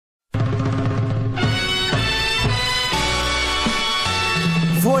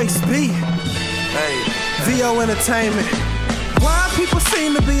Voice B. Hey. VO Entertainment. Why people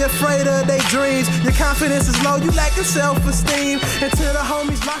seem to be afraid of their dreams? Your confidence is low, you lacking self-esteem. Until the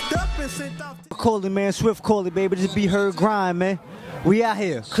homies locked up and sent off. Callie, man, Swift Callie, baby. Just be heard grind, man. We out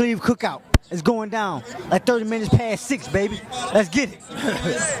here. Cleve Cookout. It's going down. Like 30 minutes past 6, baby. Let's get it.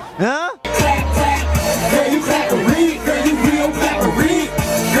 Huh? Clap, clap. Girl, you Clappery. Girl, you real Clappery.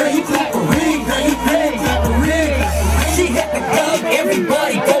 Girl, you Clappery. Girl, you real Clappery. She got the club,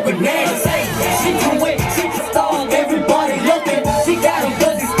 everybody go bananas. She can win, she can stall, everybody looking. She got a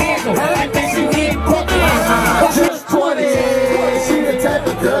buzzy stand to her, I think she need booking. Just 20. She the type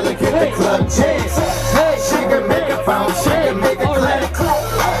of girl that get the club chase. She can make a phone, she can make a clap.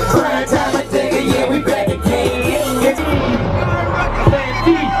 Primetime and Digga, yeah, we back again.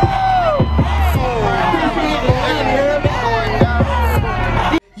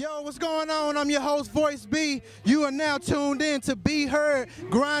 Yo, what's going on? I'm your host, Voice B. You are now tuned in to Be Heard,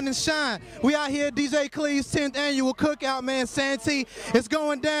 Grind and Shine. We out here at DJ Cleve's 10th annual cookout, man. Santee, it's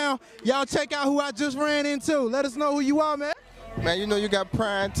going down. Y'all check out who I just ran into. Let us know who you are, man. Man, you know you got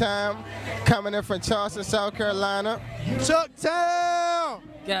Primetime coming in from Charleston, South Carolina. Chucktown!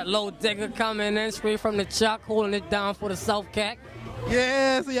 Got Lil Digga coming in straight from the Chuck, holding it down for the South Cac.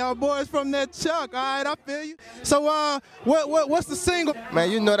 Yeah, so y'all boys from that Chuck, all right, I feel you. So, what's the single?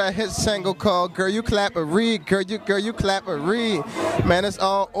 Man, you know that hit single called Girl You Clappery, Girl You Clappery. Man, it's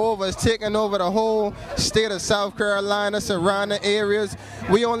all over. It's taking over the whole state of South Carolina, surrounding areas.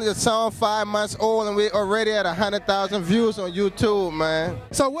 We only the song 5 months old and we already at 100,000 views on YouTube, man.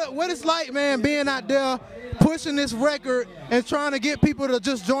 So what it's like, man, being out there pushing this record and trying to get people to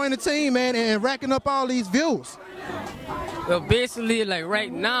just join the team, man, and racking up all these views? Well, basically, like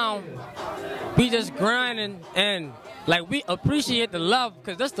right now, we just grinding and like we appreciate the love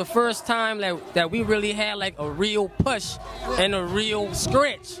because that's the first time that we really had like a real push and a real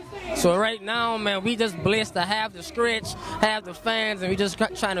scratch. So right now, man, we just blessed to have the scratch, have the fans, and we just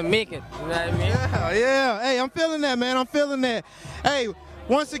trying to make it. You know what I mean? Yeah. Hey, I'm feeling that, man. I'm feeling that. Hey,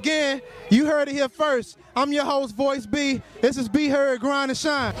 once again, you heard it here first. I'm your host, Voice B. This is Be Heard, Grind and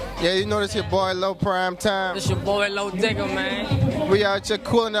Shine. Yeah, you know this your boy Lil Primetime. This your boy Lil Digga, man. We out here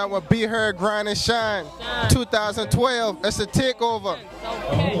cooling out with Be Heard, Grind and Shine. 2012, it's a takeover.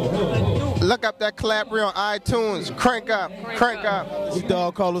 Look up that Clappery on iTunes. Crank up, crank up. We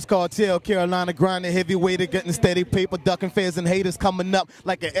dog callers cartel, Carolina grinding heavyweight, getting steady paper, ducking fans and haters coming up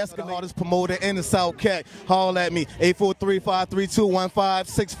like an Eskimo artist promoter in the South Cat. Haul at me,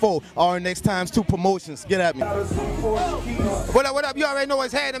 843-532-1564. Our next times 2 promotions. Get at me. What up, what up? You already know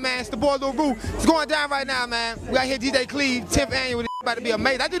what's happening, man. It's the boy Lil Ru. It's going down right now, man. We got here DJ Cleve, 10th annual. This about to be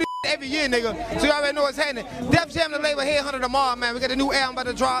amazing. I do this every year, nigga. So you already know what's happening. Def Jam the label Headhunter tomorrow, man. We got a new album about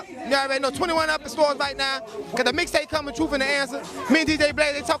to drop. You already know 21 up in stores right now. Got the mixtape coming, Truth and the Answer. Me and DJ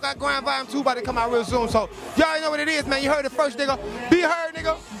Blaze, they talk about Grind Volume 2 about to come out real soon. So you already know what it is, man. You heard it first, nigga. Be heard,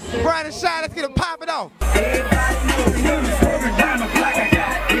 nigga. Grind and Shine. Let's get it popping off. Everybody look, diamond like I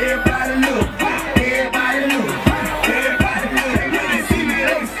got. Everybody look, everybody look. Everybody look, when they see me,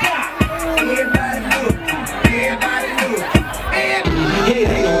 they stop. Everybody look, everybody look. Yeah,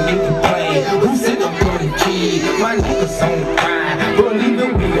 they gon' get the play. Who said I'm gonna kid? My niggas on the grind. Believe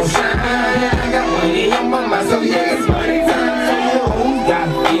it, we gon' shine. I got money on my mind, so yeah, it's money time. So your hoes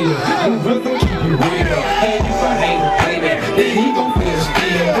gotta feel. You brother keep it real. And if I ain't play that, then he gon' feel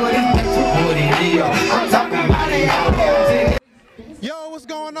still. But it's back to what it is. I'm talking about it out here. Yo, what's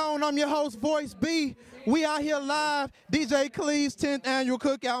going on? I'm your host, Voice B. We out here live, DJ Cleve's 10th annual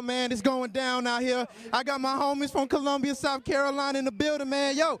cookout, man. It's going down out here. I got my homies from Columbia, South Carolina in the building,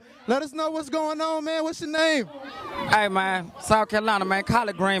 man. Yo, let us know what's going on, man. What's your name? Hey, man, South Carolina, man.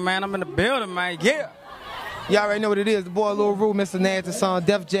 Collard Green, man. I'm in the building, man. Yeah. You already know what it is. The boy Lil Ru, Mr. Nasty Son,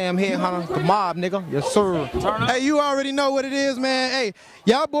 Def Jam, Headhunter, the mob, nigga. Yes, sir. Hey, you already know what it is, man. Hey,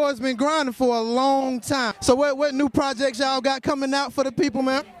 y'all boys been grinding for a long time. So what new projects y'all got coming out for the people,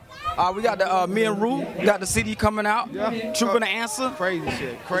 man? We got the me and Ru, got the CD coming out. Yeah. Truth and the Answer. Crazy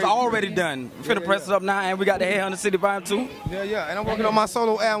shit. Crazy. It's already done. We're finna press it up now, and we got the Headhunter City Volume 2. Yeah. And I'm working on my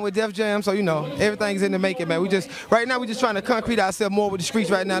solo album with Def Jam, so you know, everything's in the making, man. Right now we just trying to concrete ourselves more with the streets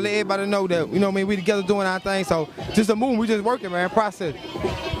right now. Let everybody know that, you know what I mean, we together doing our thing. So just a move, we just working, man, process.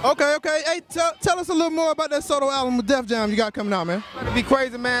 Okay. Hey, tell us a little more about that solo album with Def Jam you got coming out, man. It's gonna be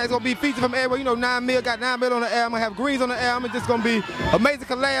crazy, man. It's gonna be featured from everywhere. You know, 9 Mil got 9 Mil on the album. I have Greens on the album. It's just gonna be amazing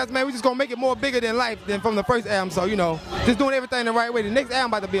collabs, man. We just gonna make it more bigger than life than from the first album. So you know, just doing everything the right way. The next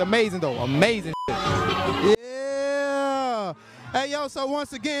album about to be amazing, though. Amazing. Yeah. Hey, yo, so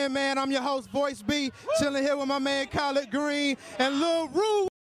once again, man, I'm your host, Voice B, chilling here with my man, Collard Green, and Lil Ru.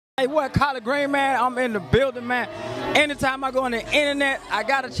 Hey, what, Collard Green, man? I'm in the building, man. Anytime I go on the internet, I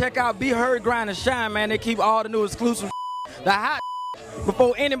gotta check out Be Heard, Grind, and Shine, man. They keep all the new exclusive the hot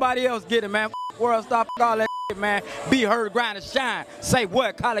before anybody else get it, man. World Star, all that man. Be Heard, Grind, and Shine. Say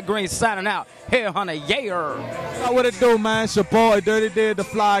what? Collard Green signing out. Headhunter, yeah. What it do, man? It's your boy, Dirty Dead, the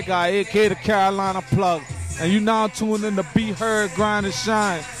Fly Guy, a.k.a. the Carolina Plug. And you now tuned in to Be Heard, Grind, and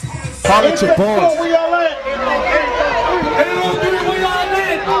Shine. Holla at your boy. We all at. We all at.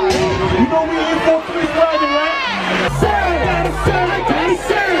 You know we in for 3 Friday, right?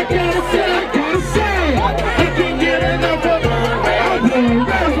 I can't get enough of it.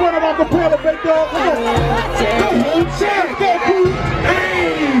 That's what I'm on the pedal, big dog. The whole chat, that dude.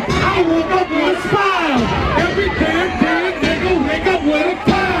 Hey, I woke up with a smile. Every damn day, nigga, wake up with a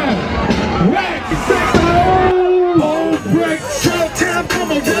file. Wax, oh, break, short time,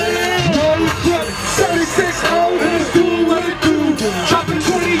 come around. Oh, truck, 36, oh, let's do what it do. Dropping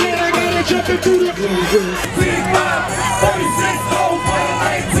 20, yeah, I gotta jump into the big 5, 46, oh, for the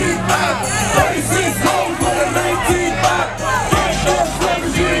 19, 36, oh, for the 19,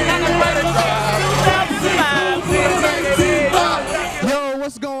 5. Yo,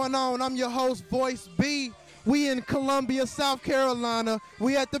 what's going on? I'm your host, Voice B. We in Columbia, South Carolina.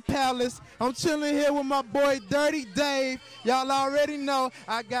 We at the Palace. I'm chilling here with my boy, Dirty Dave. Y'all already know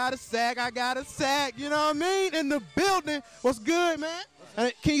I got a sack. You know what I mean? In the building. What's good, man?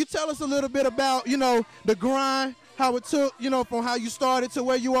 Can you tell us a little bit about, you know, the grind, how it took, you know, from how you started to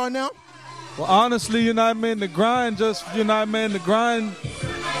where you are now? Well, honestly, you know what I mean, the grind just, you know what I mean, the grind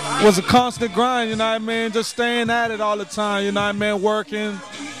was a constant grind, you know what I mean, just staying at it all the time, you know what I mean, working,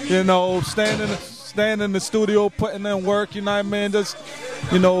 you know, staying in the studio, putting in work, you know what I mean, just,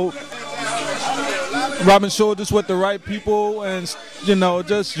 you know, rubbing shoulders with the right people and, you know,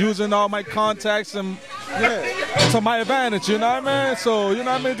 just using all my contacts and, yeah, to my advantage, you know what I mean? So, you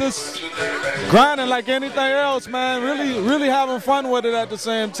know what I mean, just grinding like anything else, man, really having fun with it at the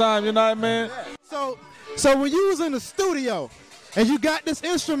same time, you know what I mean? So when you was in the studio and you got this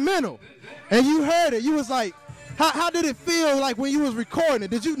instrumental and you heard it, you was like, how did it feel like when you was recording it?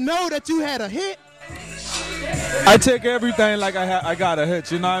 Did you know that you had a hit? I take everything like I got a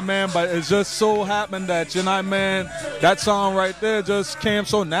hit, you know what I mean? But it's just so happened that, you know what I mean, that song right there just came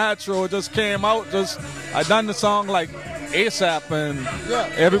so natural. It just came out, I done the song like ASAP, and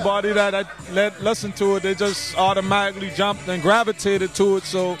everybody that I let listen to it, they just automatically jumped and gravitated to it.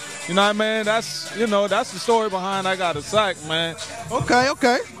 So, you know what I mean? That's, you know, that's the story behind I Got a Sack, man.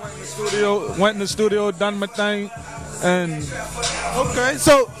 Okay. Went in the studio, done my thing, and okay.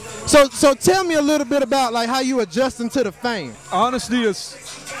 So tell me a little bit about like how you adjusting to the fame. Honestly,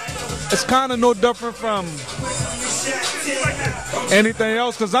 it's kind of no different from anything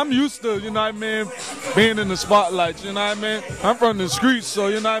else, because I'm used to, you know what I mean, being in the spotlight, you know what I mean? I'm from the streets, so,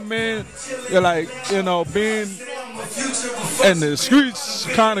 you know what I mean? You're like, you know, being in the streets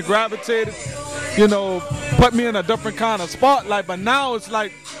kind of gravitated, you know, put me in a different kind of spotlight, but now it's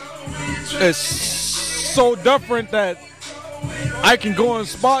like, it's so different that I can go in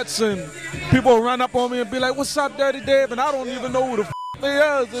spots and people will run up on me and be like, what's up, Dirty Dave? And I don't even know who the he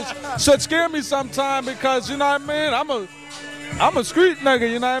is. It should scare me sometime because, you know what I mean, I'm a street nigga,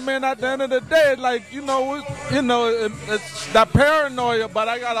 you know what I mean? At the end of the day, like, it's that paranoia, but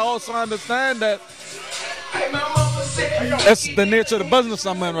I gotta also understand that it's the nature of the business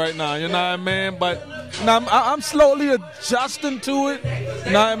I'm in right now, you know what I mean? But you know, I'm slowly adjusting to it,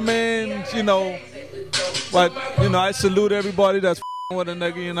 you know what I mean? You know, but, you know, I salute everybody that's with a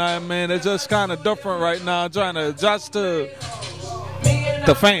nigga, you know what I mean? It's just kind of different right now, trying to adjust to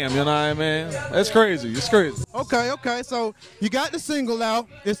the fam, you know what I mean? It's crazy. Okay. So you got the single out.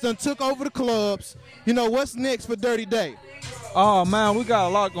 It's done took over the clubs. You know, what's next for Dirty Dave? Oh, man, we got a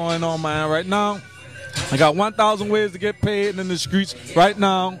lot going on, man, right now. I got 1,000 Ways to Get Paid in the streets right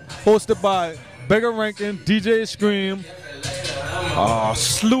now, hosted by Bigger Rankin, DJ Scream,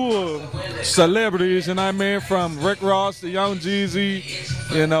 slew of celebrities, you know what I mean? From Rick Ross to Young Jeezy,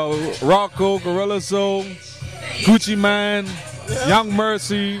 you know, Rocco, Gorilla Soul, Gucci Man, Young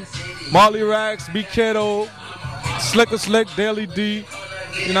Mercy, Molly Rax, B Kiddo, Slicker Slick, Daily D.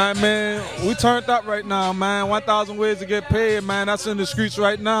 You know what I mean? We turned up right now, man. 1,000 Ways to Get Paid, man. That's in the streets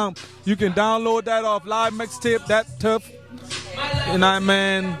right now. You can download that off Live Mixtape, that tough. You know what I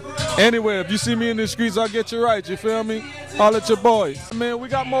mean? Anyway, if you see me in the streets, I'll get you right. You feel me? Holla at your boy. I mean, we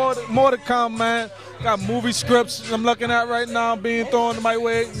got more to come, man. Got movie scripts I'm looking at right now being thrown my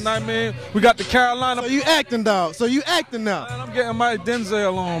way. You know what I mean? We got the Carolina. So you acting, dog. So you acting now. Man, I'm getting my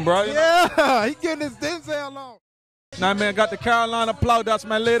Denzel on, bro. Yeah, he getting his Denzel on. Nah, man, got the Carolina Plug. That's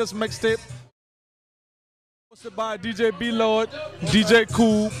my latest mixtape. Hosted by DJ B Lord, DJ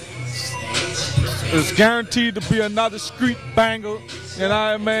Cool, it's guaranteed to be another street banger. You know what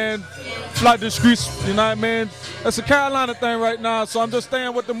I mean? Flood the streets, you know what I mean? It's a Carolina thing right now, so I'm just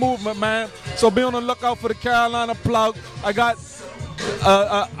staying with the movement, man. So be on the lookout for the Carolina plug. I got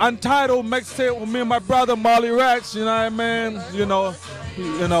untitled mixtape with me and my brother Molly Rex, you know what I mean? You know,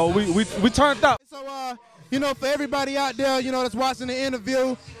 we turned up. So you know, for everybody out there, you know, that's watching the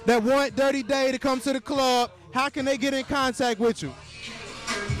interview that want Dirty Day to come to the club, how can they get in contact with you?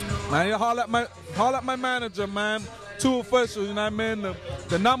 Man, you holler at my manager, man. 2 official, you know what I mean?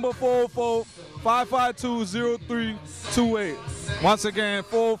 The number 404-552-0328. Once again,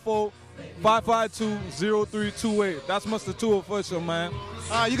 404-552-0328. That's Mr. 2 official, man.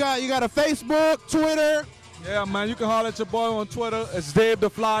 You got a Facebook, Twitter. Yeah, man, you can holler at your boy on Twitter. It's Dave the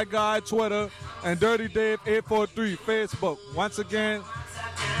Fly Guy, Twitter, and Dirty Dave 843, Facebook. Once again,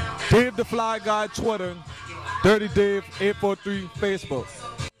 Dave the Fly Guy, Twitter, Dirty Dave 843, Facebook.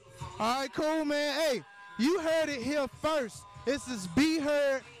 All right, cool, man. Hey, you heard it here first. This is Be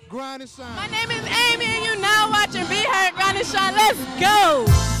Heard, Grind and Shine. My name is Amy, and you're now watching Be Heard, Grind and Shine. Let's go.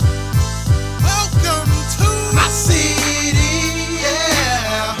 Welcome to my city.